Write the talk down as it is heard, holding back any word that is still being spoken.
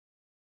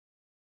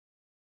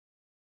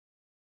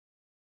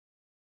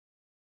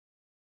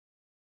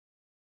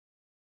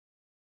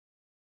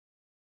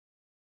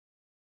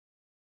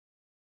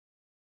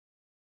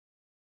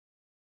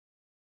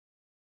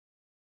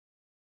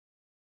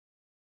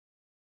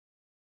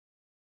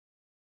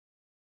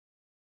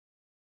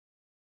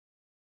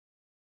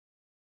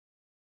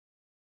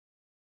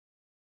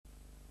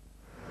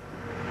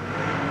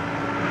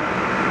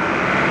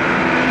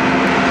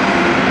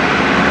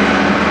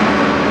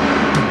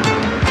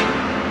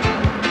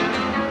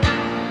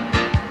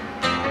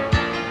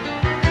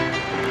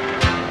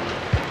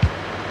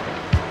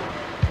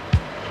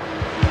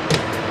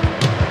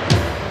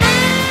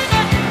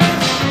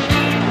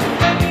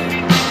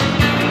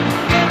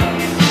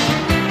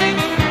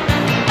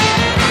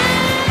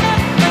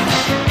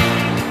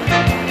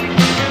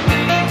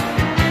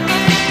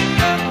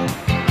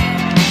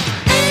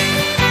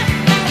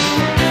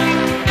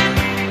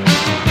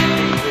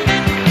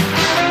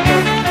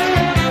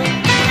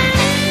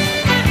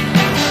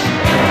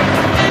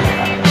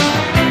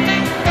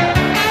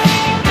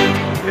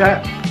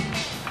Yeah.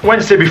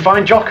 Wednesday be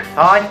fine, Jock?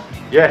 Aye.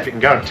 Yeah, if you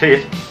can guarantee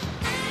it.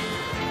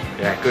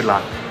 Yeah, good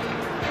lad.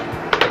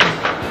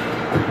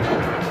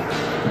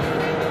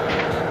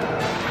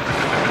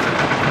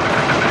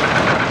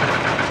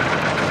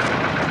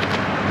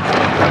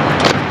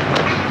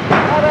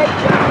 All right,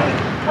 Jackie.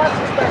 Pass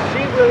this back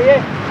sheet, will you?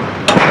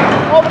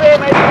 Over there,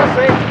 mate.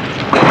 That's it.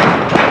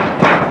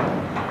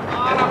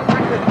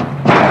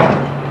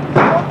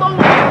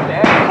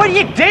 What are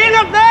you doing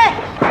up there?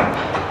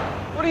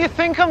 What do you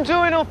think I'm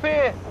doing up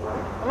here?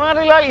 I'm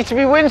hardly likely to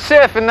be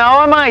windsurfing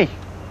now, am I?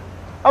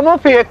 I'm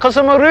up here because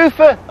I'm a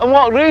roofer, and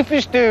what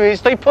roofers do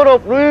is they put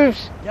up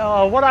roofs.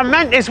 Yo, what I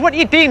meant is, what are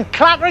you doing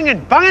clattering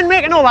and banging,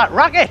 making all that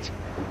racket?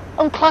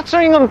 I'm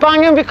clattering and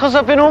banging because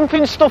I've been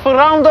humping stuff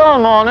around all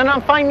morning and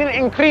I'm finding it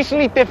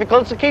increasingly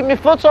difficult to keep my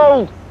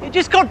foothold. You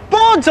just got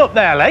boards up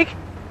there, like?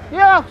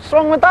 Yeah, what's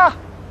wrong with that?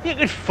 You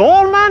could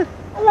fall, man.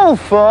 I won't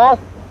fall.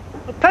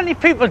 Well, plenty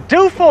of people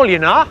do fall, you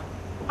know,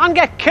 and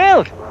get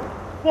killed.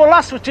 Well,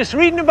 lass was just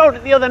reading about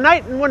it the other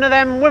night in one of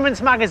them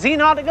women's magazine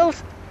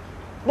articles.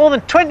 More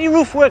than 20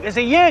 roof workers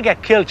a year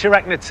get killed, she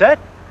reckon it said.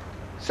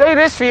 Say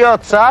this for your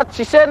Tad,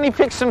 she certainly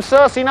picks some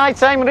saucy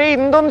nighttime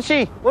reading, doesn't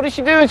she? What is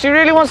she doing? She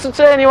really wants to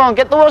turn you on.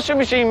 Get the washing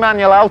machine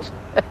manual out.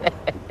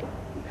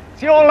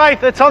 It's your life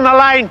that's on the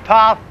line,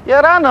 pal.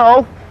 Yeah, I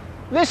know.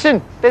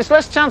 Listen, there's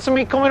less chance of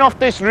me coming off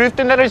this roof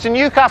than there is of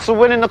Newcastle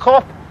winning the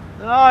cup.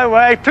 Aye,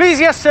 way. Please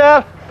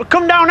yourself. But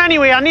come down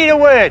anyway, I need a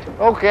word.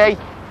 OK.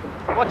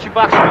 Watch your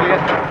back, will you?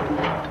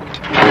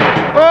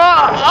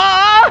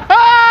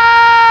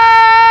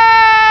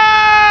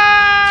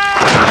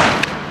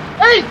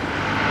 Hey!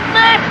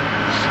 Mate!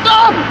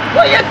 Stop!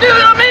 What are you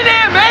doing? I'm in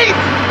here, mate!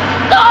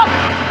 Stop!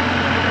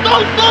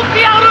 Don't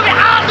be out of it,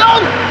 no!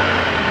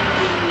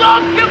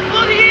 Stop, you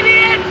bloody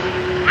idiot!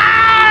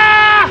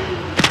 Ah!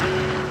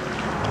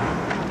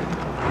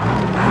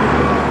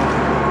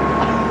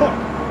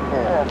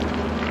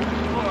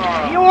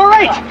 You all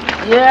right?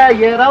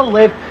 Yeah, I'll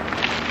live.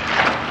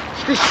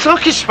 It's the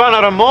socket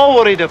spanner I'm more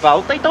worried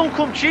about. They don't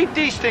come cheap,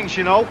 these things,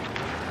 you know.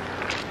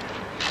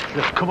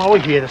 Look, come over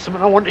here. There's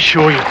something I want to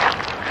show you.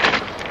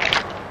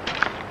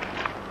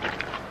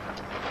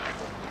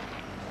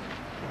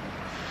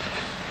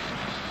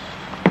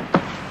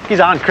 He's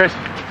on, Chris.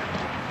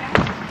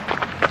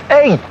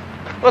 Hey!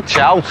 Watch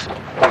out!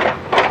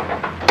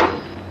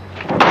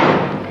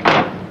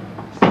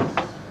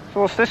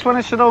 So what's this one,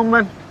 it's your own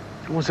man?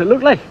 What's it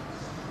look like?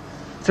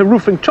 It's a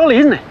roofing trolley,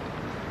 isn't it?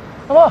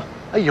 What?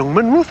 A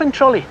Youngman Roofing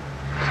Trolley.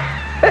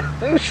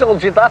 Who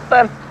sold you that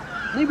then?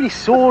 Nobody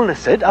sold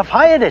us it. I've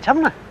hired it,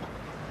 haven't I?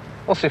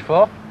 What's it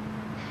for?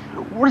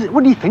 What is it?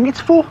 What do you think it's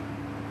for?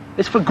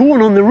 It's for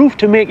going on the roof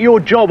to make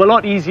your job a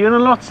lot easier and a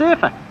lot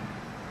safer.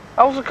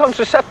 How's a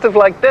contraceptive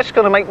like this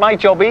going to make my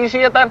job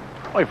easier then?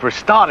 Well, for a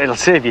start, it'll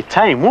save you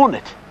time, won't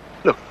it?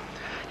 Look,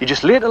 you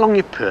just lay it along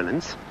your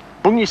purlins,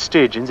 bung your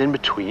stagings in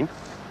between,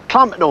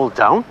 clamp it all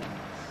down,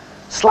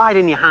 slide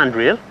in your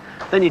handrail,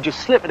 then you just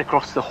slip it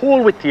across the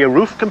whole width of your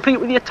roof, complete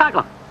with your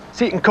tackle.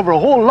 So you can cover a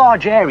whole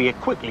large area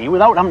quickly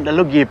without having to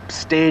lug your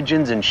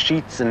stagings and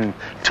sheets and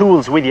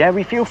tools with you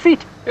every few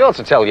feet. You ought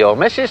to tell your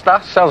missus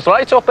that. Sounds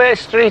right up Air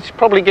Street.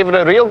 Probably give it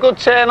a real good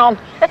turn on.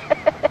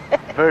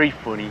 Very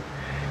funny.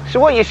 So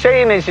what you're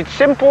saying is it's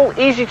simple,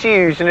 easy to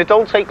use, and it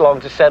don't take long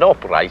to set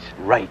up, right?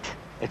 Right.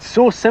 It's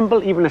so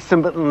simple, even a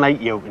simpleton like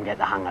you can get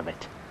the hang of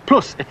it.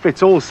 Plus, it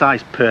fits all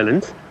size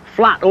purlins,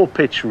 flat or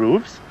pitch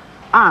roofs,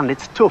 and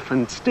it's tough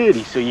and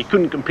sturdy, so you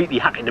couldn't completely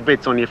hack it to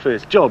bits on your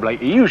first job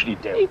like you usually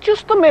do. Hey,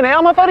 just a minute,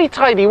 I'm a very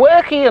tidy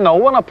worker, you know,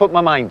 when I put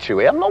my mind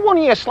to it. I'm not one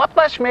of your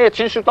slapdash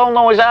merchants who don't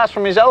know his ass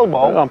from his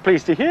elbow. Well, I'm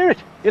pleased to hear it.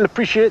 You'll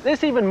appreciate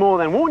this even more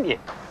then, won't you?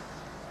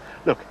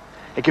 Look,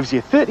 it gives you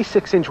a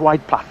 36-inch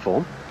wide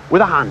platform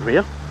with a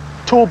handrail,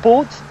 toe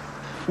boards,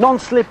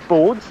 non-slip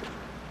boards,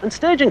 and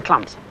staging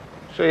clamps.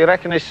 So you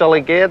reckon it's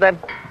solid gear then?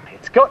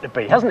 It's got to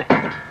be, hasn't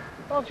it?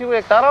 How'd you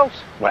work that out?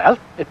 Well,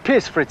 it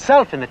pays for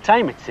itself in the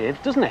time it saves,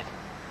 doesn't it?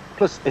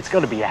 Plus, it's got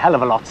to be a hell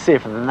of a lot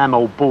safer than them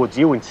old boards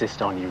you insist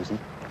on using.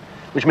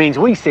 Which means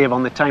we save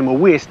on the time we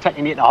waste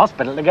taking you to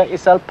hospital to get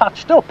yourself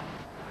patched up.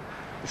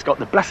 It's got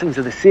the blessings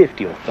of the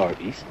safety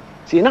authorities,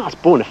 so you're not as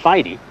bona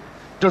fide.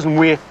 Doesn't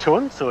weigh a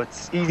ton, so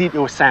it's easy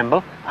to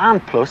assemble,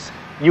 and plus,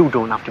 you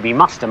don't have to be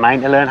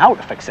mastermind to learn how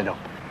to fix it up.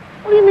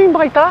 What do you mean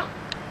by that?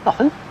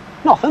 Nothing.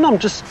 I'm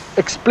just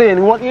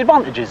explaining what the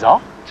advantages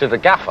are. To the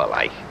gaffer,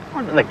 like?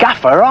 Well, the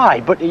gaffer,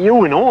 aye, but to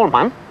you and all,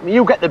 man.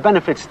 You get the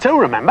benefits too,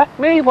 remember?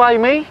 Me? Why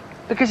me?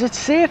 Because it's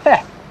safer.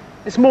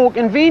 It's more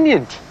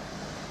convenient.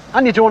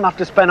 And you don't have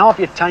to spend half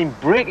your time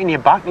breaking your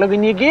back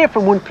lugging your gear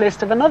from one place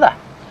to another.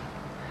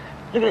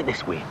 Look at it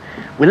this way.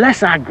 With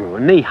less aggro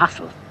and no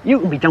hassle, you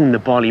can be down the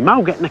Barley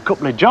Mow getting a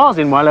couple of jars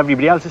in while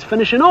everybody else is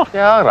finishing off.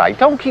 Yeah, all right.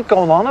 Don't keep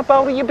going on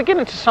about it. You're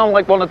beginning to sound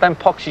like one of them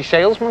poxy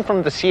salesmen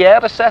from the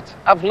Sierra set.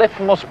 Have lip,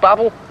 must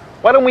babble.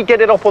 Why don't we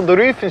get it up on the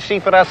roof and see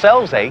for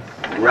ourselves, eh?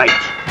 Right.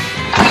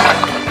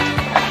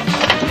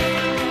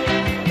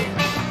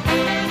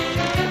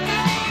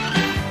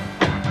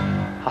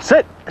 That's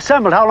it.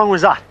 Assembled. How long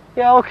was that?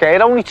 Yeah, OK.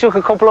 It only took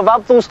a couple of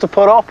Abduls to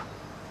put up.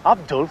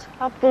 Abdul's?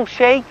 Abdul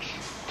shakes.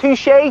 2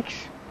 shakes.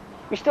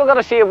 We still got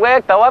to see it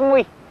work though, haven't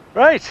we?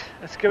 Right,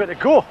 let's give it a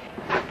go.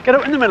 Get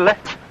out in the middle there.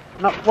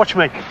 Now, watch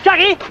me.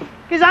 Jackie,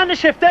 his hand to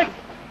shift it.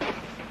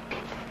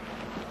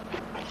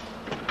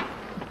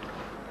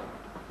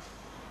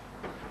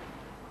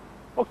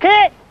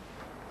 Okay.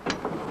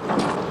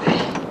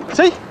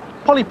 See?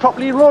 Pulley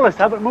properly roll it,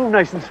 but move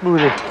nice and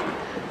smoothly.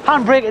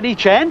 Handbrake at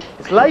each end.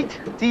 It's light,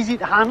 it's easy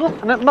to handle,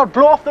 and it'll not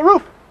blow off the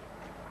roof.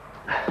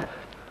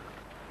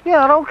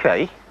 Yeah,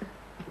 okay.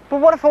 But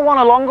what if I want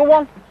a longer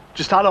one?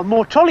 Just add on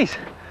more trolleys.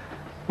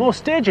 More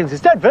stagings.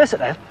 It's dead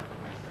versatile.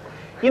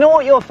 You know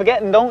what you're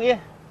forgetting, don't you?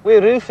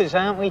 We're roofers,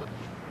 aren't we?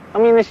 I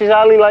mean, this is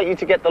hardly likely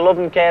to get the love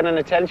and care and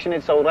attention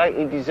it so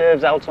rightly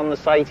deserves out on the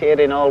site here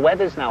in all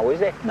weathers now,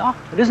 is it? No,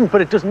 it isn't,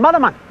 but it doesn't matter,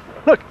 man.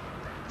 Look,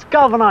 it's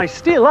galvanised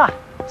steel, that.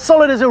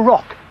 Solid as a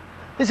rock.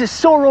 This is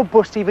so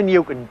robust even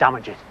you can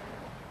damage it.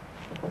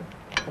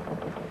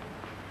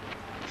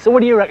 So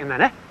what do you reckon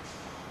then, eh?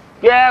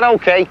 Yeah,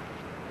 okay.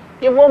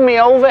 You've won me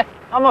over.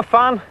 I'm a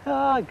fan.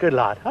 Ah, good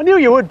lad. I knew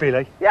you would be,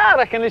 like. Yeah, I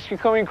reckon this could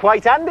come in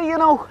quite handy, you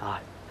know. Aye.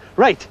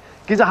 Right,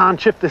 give us a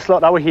hand, shift this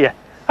lot over here.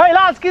 Hey,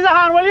 lads, give us a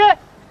hand, will you?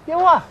 You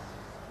what?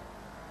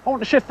 I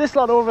want to shift this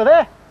lot over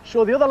there.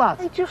 Show the other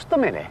lads. Hey, just a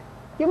minute.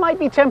 You might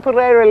be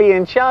temporarily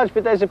in charge,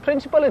 but there's a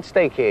principle at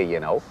stake here, you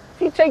know.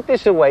 If you take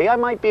this away, I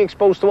might be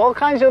exposed to all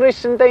kinds of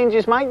risks and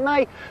dangers, mightn't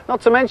I?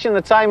 Not to mention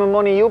the time and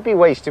money you'll be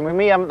wasting with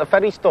me having to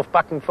ferry stuff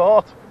back and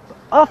forth.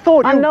 I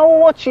thought you... I know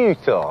what you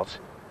thought,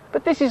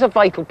 but this is a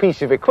vital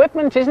piece of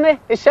equipment, isn't it?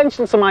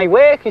 Essential to my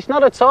work. It's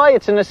not a toy,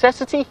 it's a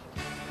necessity.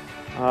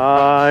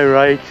 Aye,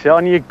 right.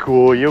 On you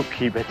go. You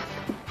keep it.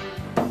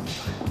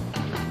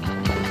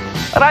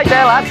 All right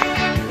there, lads.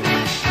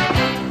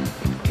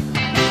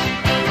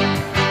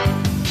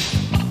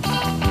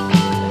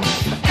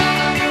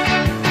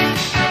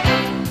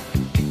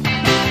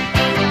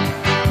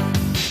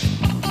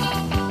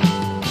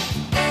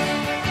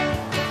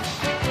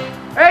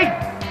 Hey!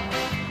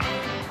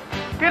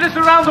 Get us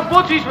around the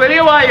butties, will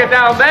you, while you're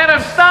down there?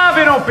 I'm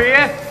starving up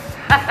here.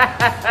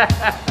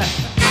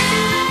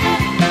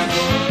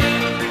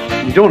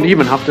 You don't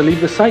even have to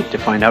leave the site to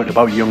find out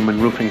about Youngman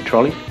Roofing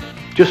Trolley.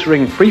 Just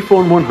ring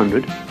freephone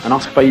 100 and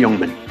ask for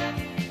Youngman.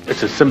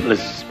 It's as simple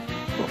as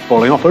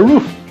falling off a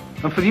roof.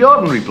 And for the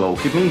ordinary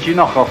bloke, it means you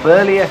knock off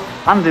earlier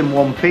and in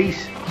one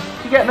piece.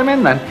 You getting them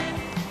in then?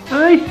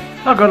 Hey,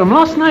 I got him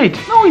last night.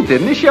 No, he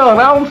didn't. He's sure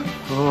around.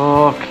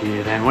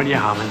 Okay then, what are you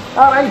having?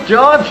 All right,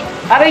 George.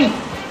 Harry,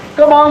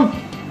 come on.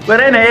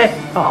 We're in here.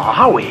 Oh,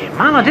 how are you,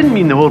 man? I didn't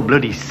mean the whole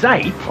bloody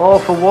site. All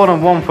for one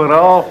and one for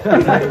all.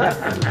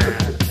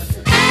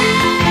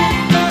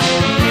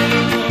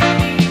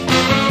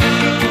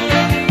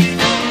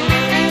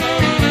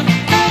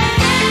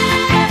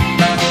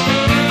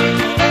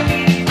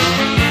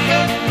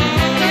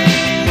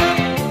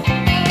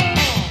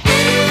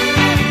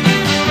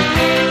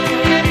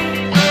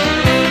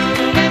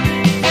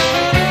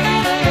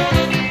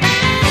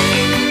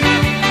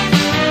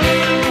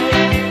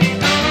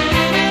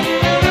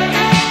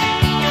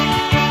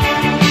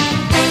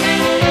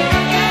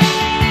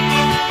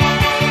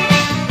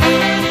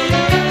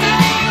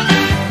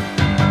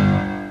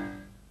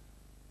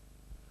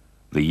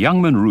 The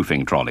Youngman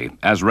Roofing Trolley,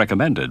 as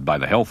recommended by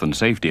the Health and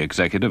Safety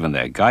Executive in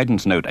their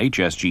Guidance Note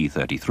HSG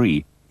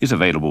 33, is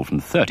available from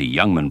 30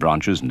 Youngman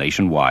branches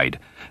nationwide.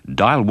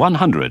 Dial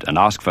 100 and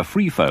ask for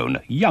free phone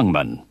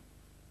Youngman.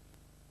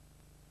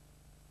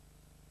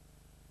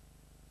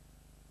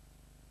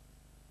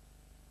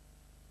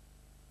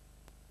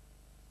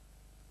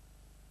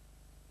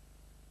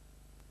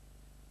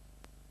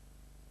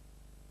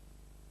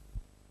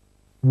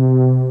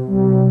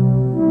 Mm-hmm.